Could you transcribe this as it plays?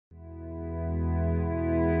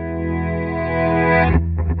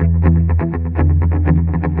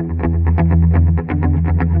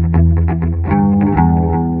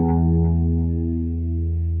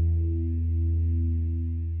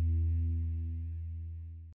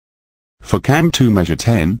For CAM2 measure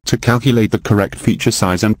 10, to calculate the correct feature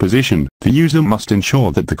size and position, the user must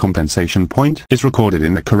ensure that the compensation point is recorded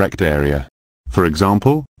in the correct area. For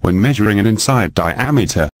example, when measuring an inside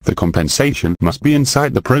diameter, the compensation must be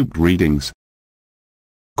inside the probed readings.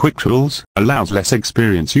 Quick Tools allows less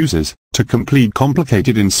experienced users to complete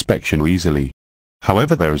complicated inspection easily.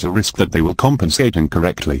 However, there is a risk that they will compensate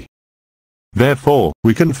incorrectly. Therefore,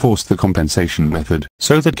 we can force the compensation method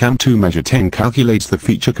so that CAM2 measure 10 calculates the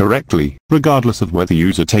feature correctly, regardless of where the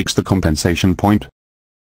user takes the compensation point.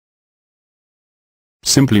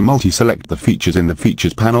 Simply multi-select the features in the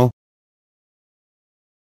Features panel.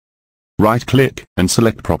 Right-click and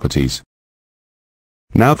select Properties.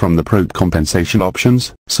 Now from the probed compensation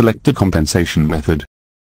options, select the compensation method.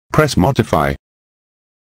 Press Modify.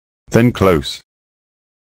 Then close.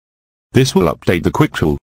 This will update the quick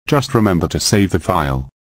tool. Just remember to save the file.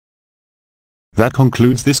 That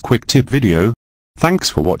concludes this quick tip video. Thanks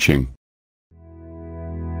for watching.